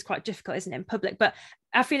 speaking is quite difficult, isn't it, in public, but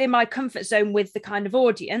I feel in my comfort zone with the kind of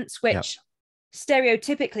audience, which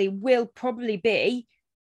stereotypically will probably be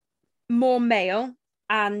more male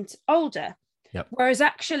and older. Yep. Whereas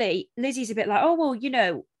actually Lizzie's a bit like, oh,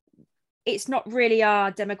 well, it's not really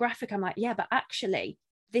our demographic. I'm like, yeah, but actually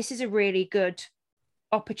this is a really good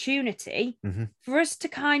opportunity for us to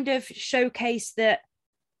kind of showcase that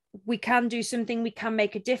we can do something, we can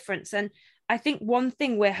make a difference. And I think one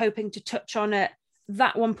thing we're hoping to touch on at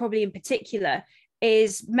that one probably in particular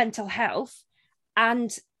is mental health.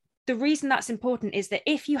 And the reason that's important is that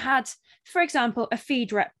if you had, for example, a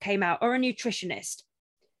feed rep came out or a nutritionist,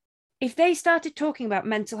 if they started talking about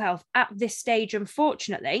mental health at this stage,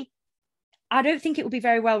 unfortunately, I don't think it would be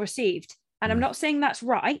very well received. And I'm not saying that's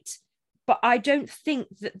right, but I don't think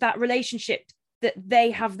that relationship that they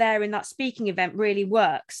have there in that speaking event really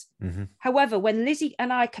works. However, when Lizzie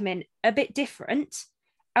and I come in a bit different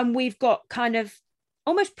and we've got kind of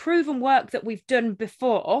almost proven work that we've done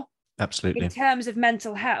before, absolutely, in terms of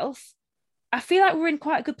mental health, I feel like we're in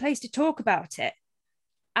quite a good place to talk about it.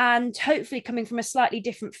 And hopefully coming from a slightly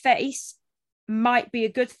different face might be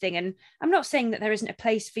a good thing. And I'm not saying that there isn't a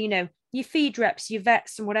place for, your feed reps, your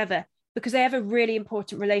vets and whatever, because they have a really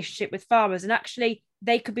important relationship with farmers. And actually,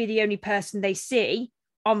 they could be the only person they see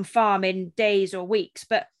on farm in days or weeks.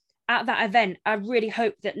 But at that event, I really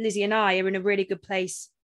hope that Lizzie and I are in a really good place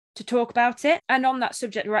to talk about it. And on that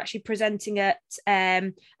subject, we're actually presenting at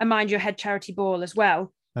a Mind Your Head charity ball as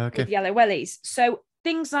well, with Yellow Wellies. So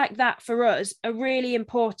things like that for us are really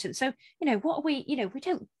important. So, what are we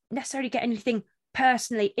don't necessarily get anything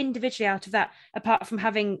personally, individually out of that, apart from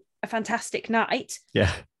having a fantastic night.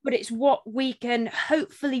 Yeah. But it's what we can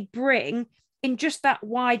hopefully bring in just that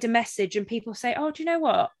wider message. And people say, oh, do you know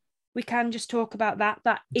what? We can just talk about that.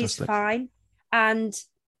 That is fine. And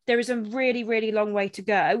there is a really, really long way to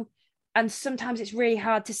go. And sometimes it's really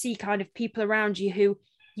hard to see kind of people around you who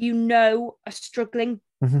are struggling,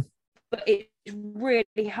 but it's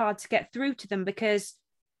really hard to get through to them because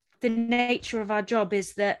the nature of our job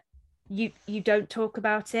is that you don't talk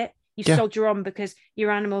about it. You soldier on because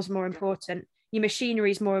your animal's more important. Your machinery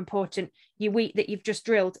is more important. Your wheat that you've just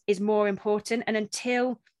drilled is more important. And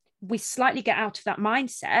until we slightly get out of that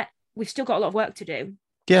mindset, we've still got a lot of work to do.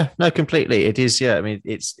 Yeah, no, completely. It is. Yeah. I mean,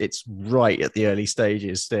 it's right at the early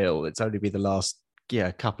stages still. It's only been the last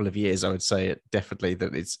couple of years, I would say it definitely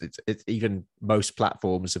that it's even most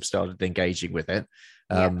platforms have started engaging with it.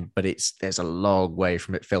 But there's a long way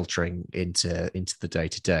from it filtering into the day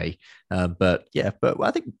to day. But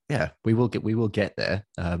I think we will get there.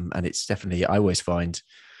 And it's definitely, I always find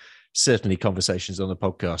certainly conversations on the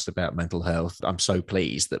podcast about mental health, I'm so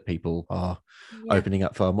pleased that people are opening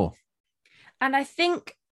up far more. And I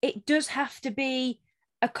think it does have to be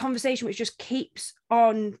a conversation which just keeps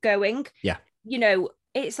on going. Yeah.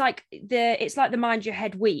 It's like the Mind Your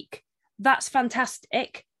Head week. That's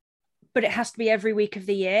fantastic, but it has to be every week of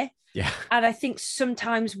the year. Yeah. And I think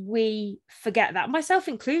sometimes we forget that, myself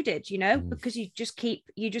included, because you just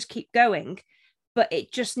keep going, but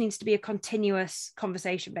it just needs to be a continuous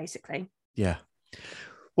conversation, basically. Yeah.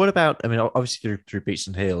 What about, I mean, obviously through Beats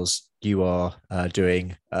and Heels, you are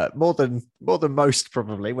doing more than most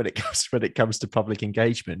probably when it comes to public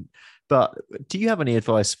engagement. But do you have any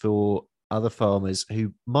advice for other farmers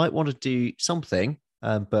who might want to do something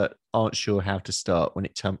but aren't sure how to start when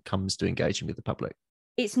it comes to engaging with the public?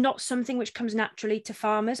 It's not something which comes naturally to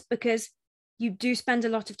farmers because you do spend a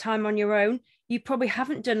lot of time on your own. You probably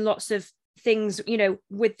haven't done lots of things,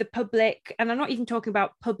 with the public. And I'm not even talking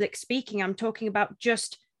about public speaking. I'm talking about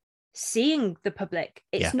just seeing the public.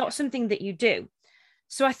 It's not something that you do.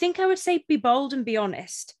 So I think I would say be bold and be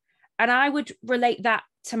honest. And I would relate that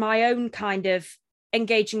to my own kind of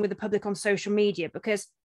engaging with the public on social media, because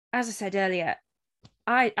as I said earlier,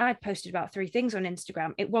 I posted about 3 things on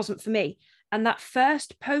Instagram. It wasn't for me. And that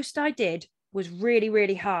first post I did was really,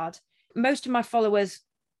 really hard. Most of my followers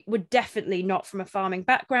were definitely not from a farming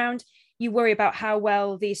background. You worry about how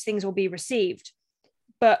well these things will be received.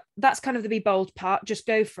 But that's kind of the be bold part, just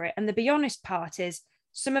go for it. And the be honest part is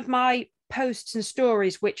some of my posts and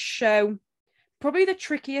stories which show probably the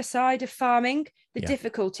trickier side of farming, the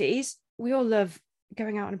difficulties. We all love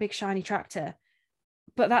going out on a big shiny tractor,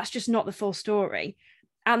 but that's just not the full story.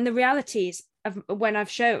 And the realities of when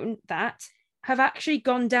I've shown that have actually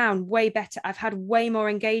gone down way better. I've had way more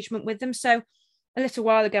engagement with them. So a little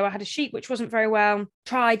while ago, I had a sheep which wasn't very well,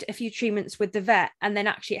 tried a few treatments with the vet, and then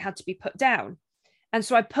actually it had to be put down. And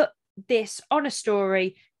so I put this on a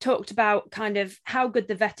story, talked about kind of how good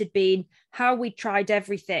the vet had been, how we tried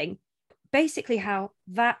everything, basically how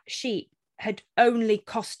that sheep had only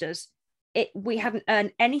cost us we hadn't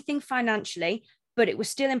earned anything financially, but it was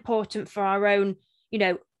still important for our own,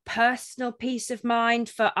 personal peace of mind,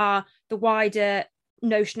 for the wider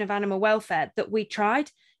notion of animal welfare, that we tried.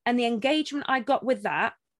 And the engagement I got with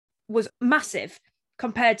that was massive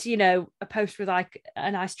compared to, a post with like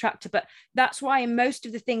a nice tractor. But that's why in most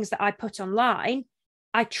of the things that I put online,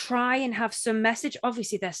 I try and have some message.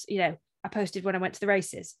 Obviously, there's, I posted when I went to the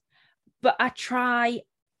races, but I try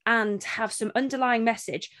and have some underlying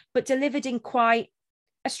message, but delivered in quite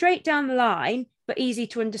a straight down the line, but easy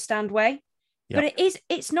to understand way. Yep. But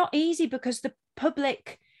it's not easy because the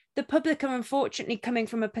public are unfortunately coming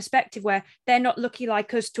from a perspective where they're not lucky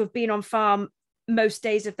like us to have been on farm most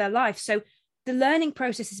days of their life. So the learning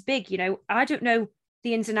process is big. I don't know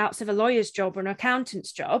the ins and outs of a lawyer's job or an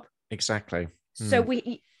accountant's job. Exactly. So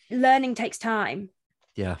learning takes time.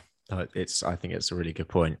 Yeah. I think it's a really good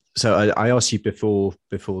point. So I asked you before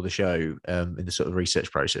the show in the sort of research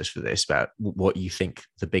process for this about what you think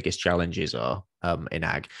the biggest challenges are in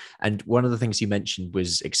ag. And one of the things you mentioned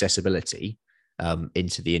was accessibility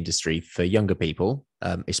into the industry for younger people,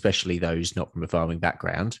 especially those not from a farming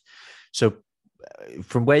background. So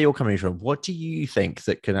from where you're coming from, what do you think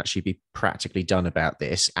that can actually be practically done about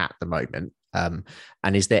this at the moment? And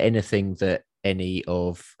is there anything that any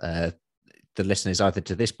of the listeners either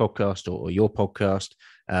to this podcast or your podcast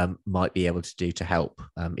might be able to do to help,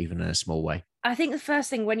 even in a small way? I think the first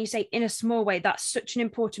thing, when you say in a small way, that's such an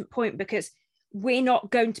important point, because we're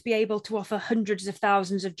not going to be able to offer hundreds of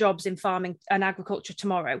thousands of jobs in farming and agriculture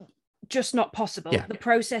tomorrow. Just not possible. Yeah. The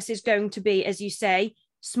process is going to be, as you say,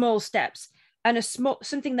 small steps, and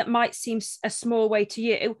something that might seem a small way to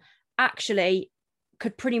you actually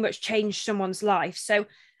could pretty much change someone's life. So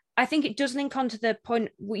I think it does link on to the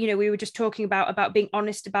point, we were just talking about being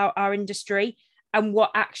honest about our industry and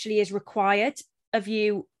what actually is required of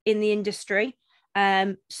you in the industry.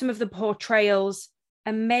 Some of the portrayals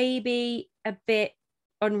are maybe a bit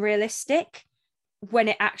unrealistic when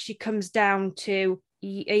it actually comes down to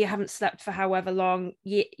you haven't slept for however long,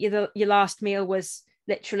 your last meal was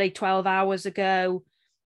literally 12 hours ago.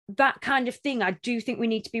 That kind of thing, I do think we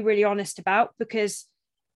need to be really honest about, because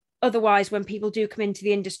otherwise, when people do come into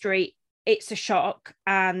the industry, it's a shock,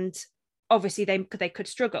 and obviously they could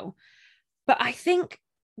struggle. But I think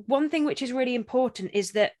one thing which is really important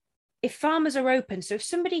is that if farmers are open, so if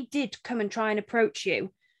somebody did come and try and approach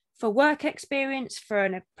you for work experience, for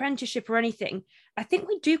an apprenticeship or anything, I think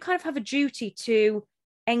we do kind of have a duty to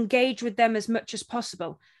engage with them as much as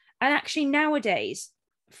possible. And actually nowadays,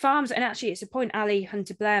 farms, and actually it's a point Ali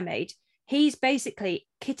Hunter-Blair made, he's basically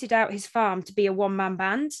kitted out his farm to be a one-man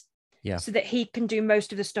band. Yeah. So that he can do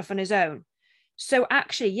most of the stuff on his own. So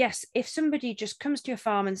actually, yes, if somebody just comes to your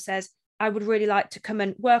farm and says, I would really like to come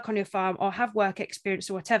and work on your farm or have work experience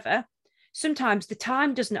or whatever, sometimes the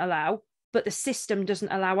time doesn't allow, but the system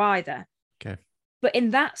doesn't allow either. Okay. But in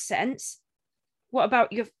that sense, what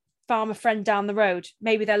about your farmer friend down the road?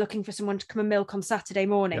 Maybe they're looking for someone to come and milk on Saturday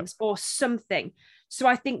mornings or something. So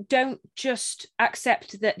I think don't just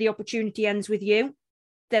accept that the opportunity ends with you.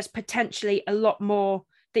 There's potentially a lot more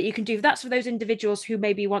that you can do. That's for those individuals who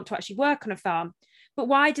maybe want to actually work on a farm. But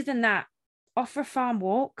wider than that, offer a farm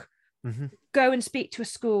walk, go and speak to a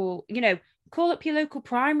school, call up your local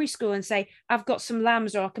primary school and say, I've got some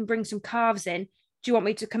lambs or I can bring some calves in. Do you want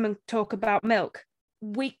me to come and talk about milk?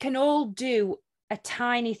 We can all do a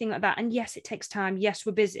tiny thing like that. And yes, it takes time. Yes,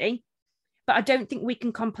 we're busy. But I don't think we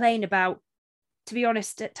can complain about, to be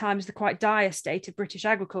honest, at times the quite dire state of British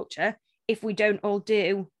agriculture if we don't all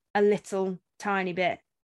do a little tiny bit.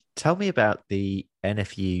 Tell me about the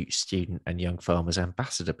NFU Student and Young Farmers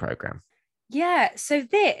Ambassador Programme. Yeah, so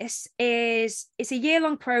it's a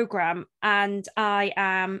year-long programme, and I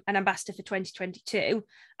am an ambassador for 2022.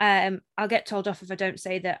 I'll get told off if I don't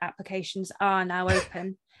say that applications are now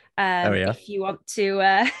open. If you want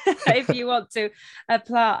to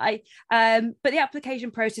apply. But the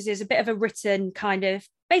application process is a bit of a written kind of,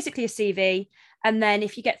 basically a CV, and then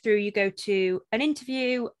if you get through, you go to an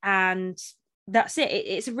interview, and that's it.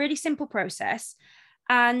 It's a really simple process.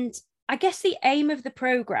 And I guess the aim of the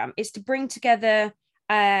programme is to bring together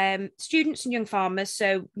students and young farmers.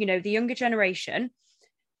 So, the younger generation.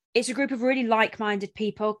 It's a group of really like-minded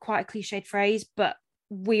people, quite a cliched phrase, but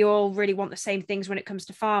we all really want the same things when it comes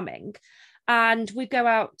to farming. And we go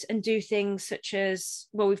out and do things such as,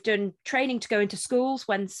 we've done training to go into schools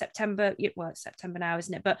when September, it's September now,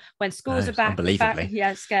 isn't it? But when schools are back,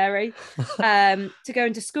 yeah, scary. To go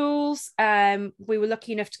into schools. We were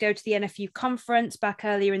lucky enough to go to the NFU conference back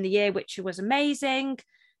earlier in the year, which was amazing.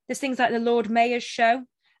 There's things like the Lord Mayor's show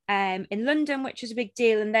in London, which is a big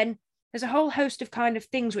deal. And then there's a whole host of kind of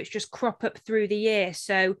things which just crop up through the year.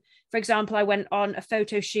 So, for example, I went on a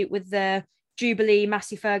photo shoot with the Jubilee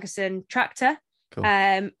Massey Ferguson tractor. Cool.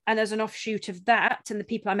 And as an offshoot of that, and the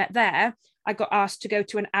people I met there, I got asked to go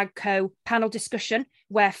to an AGCO panel discussion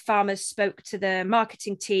where farmers spoke to the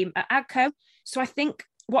marketing team at AGCO. So I think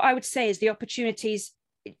what I would say is the opportunities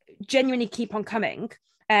genuinely keep on coming.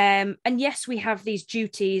 And yes, we have these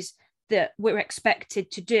duties that we're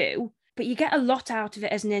expected to do, but you get a lot out of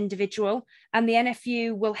it as an individual, and the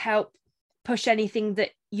NFU will help push anything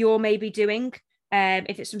that you're maybe doing.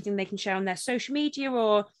 If it's something they can share on their social media,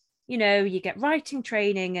 or, you know, you get writing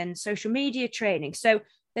training and social media training. So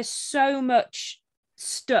there's so much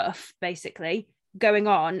stuff basically going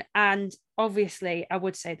on. And obviously I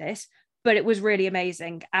would say this, but it was really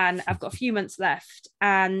amazing. And I've got a few months left,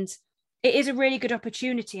 and it is a really good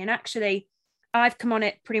opportunity. And actually, I've come on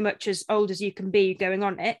it pretty much as old as you can be going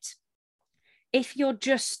on it. If you're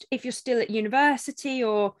still at university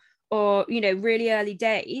or, you know, really early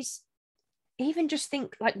days, even just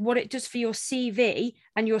think like what it does for your CV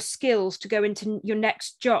and your skills to go into your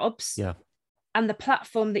next jobs. Yeah. And the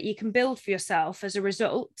platform that you can build for yourself as a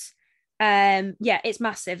result. It's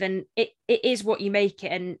massive, and it is what you make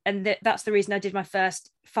it. And that's the reason I did my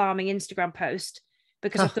first farming Instagram post,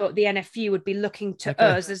 because I thought the NFU would be looking to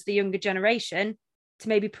us as the younger generation to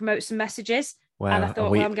maybe promote some messages. Wow. And I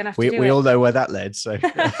thought, I'm going to have to do it. We all know where that led. So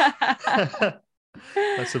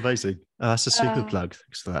that's amazing. That's a super plug.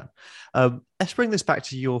 Thanks for that. Let's bring this back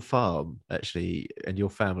to your farm, actually, and your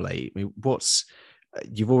family. I mean,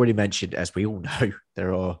 you've already mentioned, as we all know,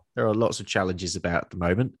 there are lots of challenges about at the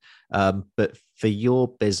moment. But for your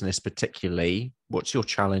business particularly, what's your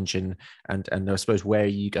challenge, and I suppose where are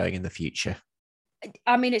you going in the future?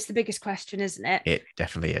 I mean, it's the biggest question, isn't it? It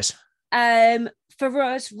definitely is. For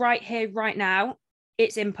us, right here, right now,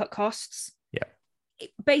 it's input costs. Yeah.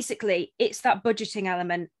 Basically, it's that budgeting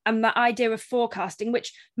element and that idea of forecasting,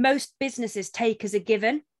 which most businesses take as a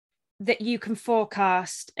given, that you can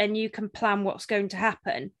forecast and you can plan what's going to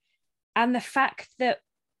happen. And the fact that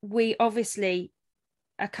we obviously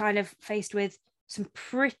are kind of faced with some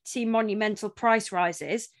pretty monumental price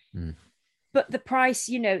rises, but the price,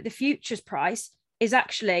 you know, the futures price is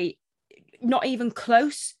actually not even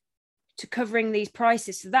close to covering these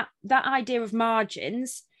prices. So that idea of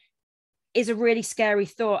margins is a really scary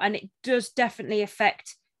thought, and it does definitely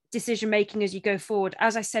affect decision making as you go forward.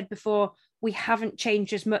 As I said before, we haven't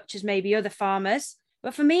changed as much as maybe other farmers,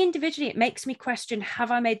 but for me individually, it makes me question,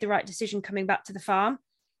 have I made the right decision coming back to the farm?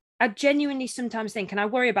 I genuinely sometimes think, and I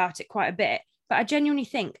worry about it quite a bit, but I genuinely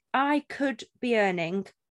think I could be earning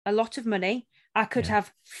a lot of money. I could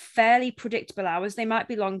have fairly predictable hours. They might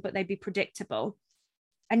be long, but they'd be predictable.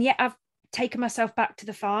 And yet I've taken myself back to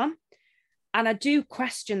the farm. And I do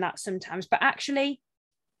question that sometimes. But actually,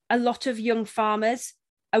 a lot of young farmers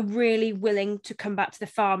are really willing to come back to the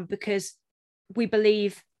farm because we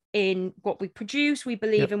believe in what we produce. We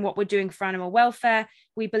believe in what we're doing for animal welfare.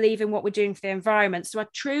 We believe in what we're doing for the environment. So I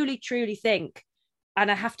truly, truly think, and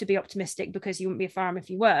I have to be optimistic because you wouldn't be a farmer if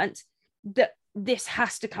you weren't, that this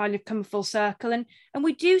has to kind of come full circle. And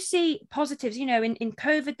we do see positives. You know, in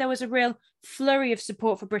COVID, there was a real flurry of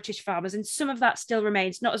support for British farmers, and some of that still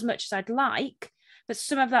remains, not as much as I'd like, but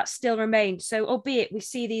some of that still remains. So albeit we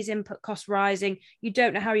see these input costs rising, you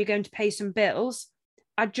don't know how you're going to pay some bills.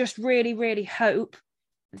 I just really, really hope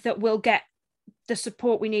that we'll get the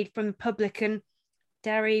support we need from the public, and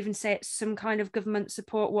dare I even say it's some kind of government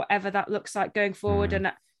support, whatever that looks like going forward.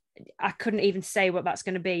 And I couldn't even say what that's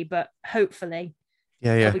going to be, but hopefully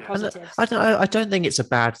there'll be positives. I don't think it's a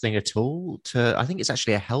bad thing at all. I think it's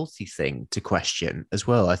actually a healthy thing to question as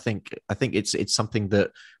well. I think it's something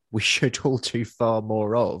that we should all do far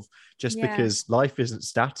more of, just because life isn't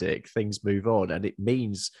static, things move on. And it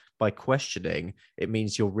means by questioning, it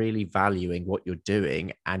means you're really valuing what you're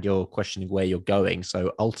doing and you're questioning where you're going.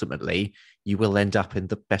 So ultimately, you will end up in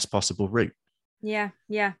the best possible route. Yeah,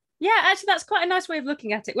 actually, that's quite a nice way of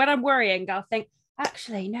looking at it. When I'm worrying, I'll think,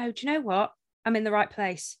 actually, no, do you know what? I'm in the right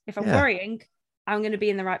place. If I'm worrying, I'm going to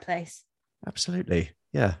be in the right place. Absolutely.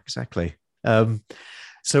 Yeah, exactly.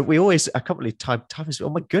 So I can't believe time is,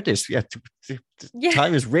 oh my goodness.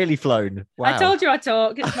 Time has really flown. Wow. I told you I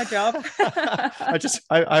talk. It's my job.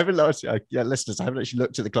 I haven't looked, listeners, I haven't actually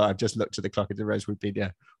looked at the clock. I've just looked at the clock and realized we've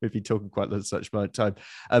been talking quite such amount of time.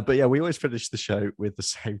 But we always finish the show with the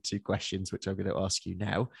same two questions, which I'm going to ask you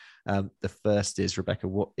now. The first is, Rebecca,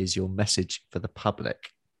 what is your message for the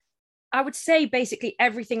public? I would say basically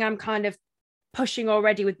everything I'm kind of pushing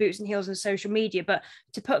already with Boots and Heels and social media, but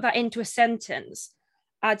to put that into a sentence,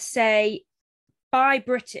 I'd say buy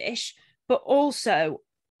British, but also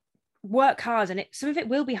work hard, and some of it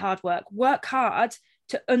will be hard work hard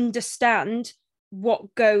to understand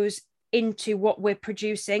what goes into what we're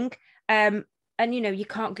producing. And you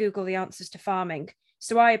can't Google the answers to farming,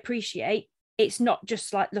 so I appreciate it's not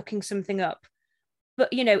just like looking something up, but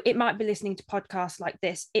it might be listening to podcasts like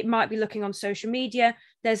this, it might be looking on social media.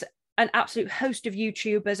 There's an absolute host of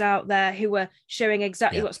YouTubers out there who are showing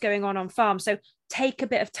exactly what's going on farm. So take a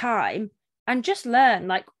bit of time and just learn.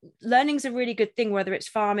 Like, learning's a really good thing, whether it's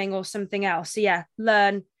farming or something else. So yeah,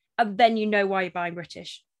 learn, and then why you're buying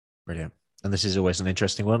British. Brilliant. And this is always an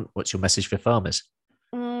interesting one. What's your message for farmers?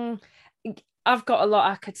 I've got a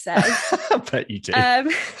lot I could say. I bet you do.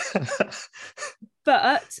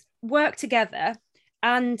 But work together,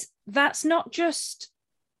 and that's not just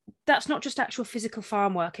actual physical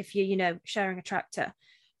farm work if you're sharing a tractor,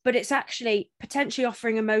 but it's actually potentially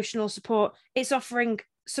offering emotional support. It's offering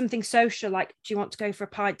something social, like, do you want to go for a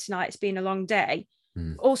pint tonight? It's been a long day.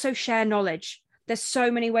 Also share knowledge. There's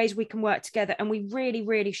so many ways we can work together, and we really,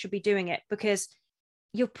 really should be doing it, because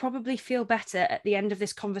you'll probably feel better at the end of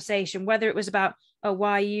this conversation, whether it was about, oh,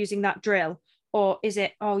 why are you using that drill? Or is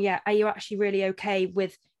it, oh yeah, are you actually really okay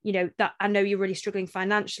with, that I know you're really struggling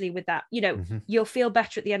financially with that. You'll feel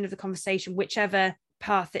better at the end of the conversation, whichever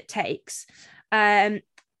path it takes. And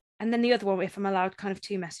then the other one, if I'm allowed kind of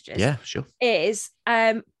two messages. Yeah, sure. Is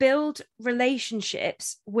build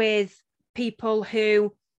relationships with people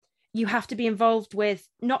who you have to be involved with,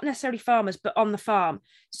 not necessarily farmers, but on the farm.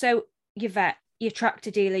 So your vet, your tractor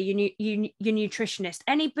dealer, your nutritionist,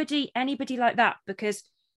 anybody like that, because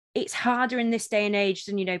it's harder in this day and age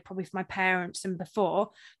than, probably for my parents and before,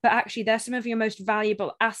 but actually they're some of your most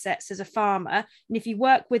valuable assets as a farmer. And if you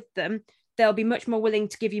work with them, they'll be much more willing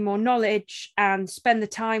to give you more knowledge and spend the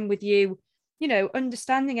time with you,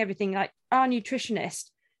 understanding everything. Like our nutritionist,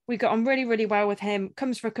 we got on really, really well with him,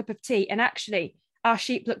 comes for a cup of tea, and actually our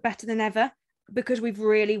sheep look better than ever because we've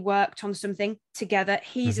really worked on something together.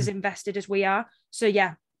 He's as invested as we are. So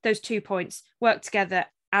yeah, those 2 points: work together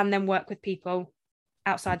and then work with people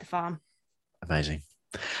outside the farm. Amazing.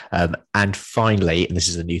 And finally, and this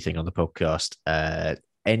is a new thing on the podcast,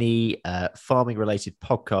 any farming related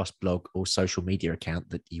podcast, blog or social media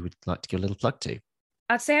account that you would like to give a little plug to?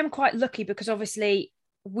 I'd say I'm quite lucky, because obviously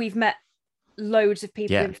we've met loads of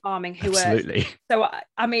people in farming who absolutely. So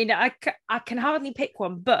I mean, I can hardly pick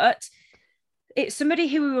one, but it's somebody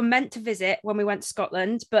who we were meant to visit when we went to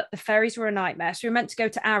Scotland, but the ferries were a nightmare. So we were meant to go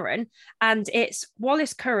to Arran, and it's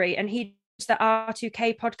Wallace Curry, and he does the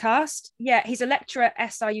R2K podcast. Yeah, he's a lecturer at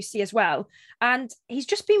SRUC as well. And he's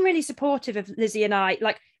just been really supportive of Lizzie and I.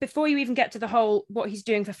 Like, before you even get to the whole what he's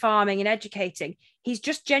doing for farming and educating, he's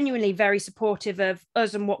just genuinely very supportive of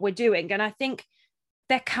us and what we're doing. And I think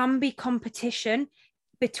there can be competition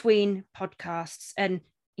between podcasts and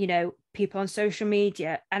people on social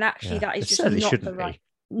media, and actually that is just not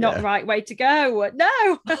the right way to go.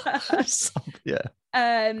 No. So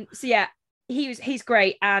yeah, he's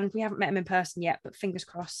great, and we haven't met him in person yet, but fingers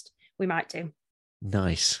crossed we might do.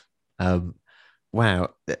 Nice. Wow,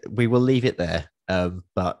 we will leave it there,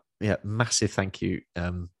 but yeah, massive thank you,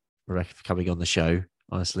 Rebecca, for coming on the show.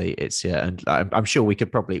 Honestly, it's and I'm sure we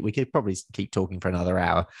could probably keep talking for another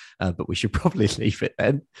hour, but we should probably leave it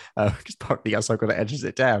then, because partly else I've got to edit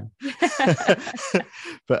it down.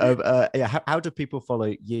 But how do people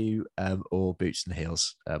follow you or Boots and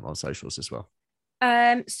Heels on socials as well?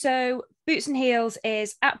 So Boots and Heels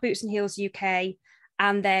is at Boots and Heels UK,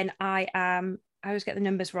 and then I always get the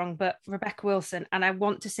numbers wrong, but Rebecca Wilson, and I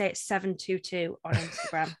want to say it's 722 on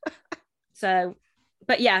Instagram. So.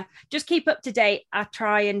 But yeah, just keep up to date. I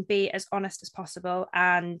try and be as honest as possible,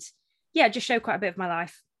 and yeah, just show quite a bit of my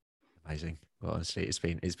life. Amazing. Well, honestly, it's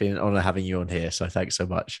been an honor having you on here. So thanks so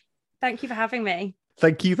much. Thank you for having me.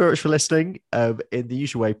 Thank you very much for listening. In the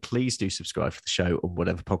usual way, please do subscribe for the show on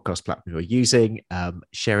whatever podcast platform you're using.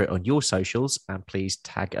 Share it on your socials, and please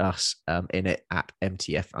tag us in it at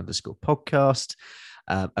MTF_podcast.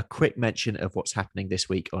 A quick mention of what's happening this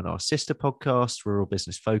week on our sister podcast, Rural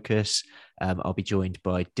Business Focus. I'll be joined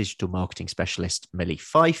by digital marketing specialist Millie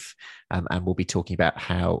Fife, and we'll be talking about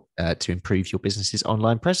how to improve your business's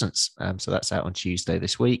online presence. So that's out on Tuesday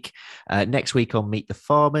this week. Next week on Meet the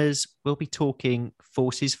Farmers, we'll be talking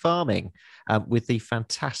forces farming with the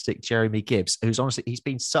fantastic Jeremy Gibbs, who's honestly, he's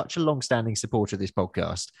been such a long-standing supporter of this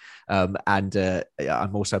podcast. And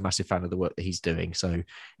I'm also a massive fan of the work that he's doing. So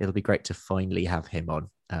it'll be great to finally have him on.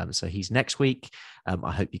 So he's next week.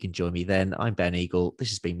 I hope you can join me then. I'm Ben Eagle. This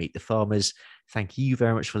has been Meet the Farmers. Thank you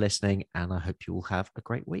very much for listening, and I hope you all have a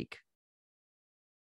great week.